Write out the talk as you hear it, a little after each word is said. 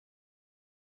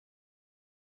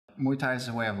Muay Thai is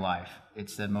a way of life.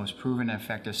 It's the most proven and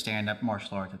effective stand-up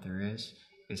martial art that there is.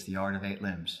 It's the art of 8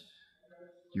 limbs.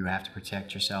 You have to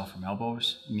protect yourself from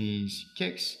elbows, knees,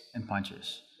 kicks, and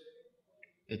punches.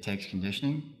 It takes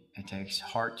conditioning, it takes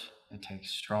heart, it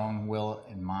takes strong will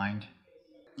and mind.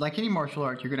 Like any martial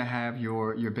art, you're going to have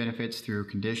your benefits through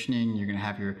conditioning, you're going to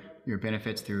have your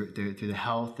benefits through the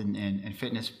health and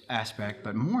fitness aspect,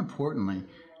 but more importantly,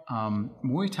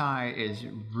 Muay Thai is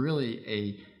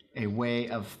really a way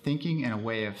of thinking and a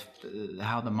way of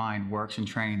how the mind works and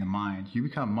training the mind. You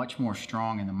become much more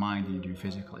strong in the mind than you do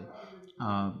physically.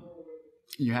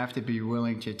 You have to be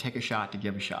willing to take a shot to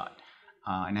give a shot.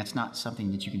 And that's not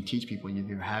something that you can teach people. You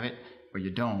either have it or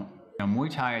you don't.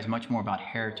 Muay Thai is much more about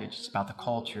heritage. It's about the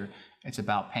culture. It's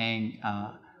about paying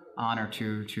honor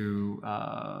to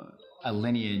a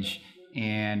lineage,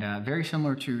 and very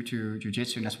similar to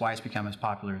Jiu-Jitsu, and that's why it's become as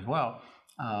popular as well.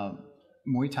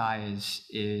 Muay Thai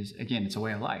is again, it's a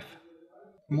way of life.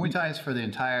 Muay Thai is for the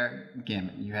entire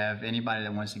gamut. You have anybody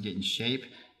that wants to get in shape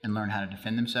and learn how to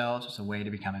defend themselves. It's a way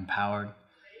to become empowered.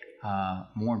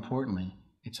 More importantly,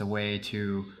 it's a way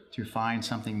to find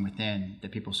something within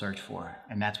that people search for,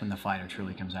 and that's when the fighter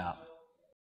truly comes out.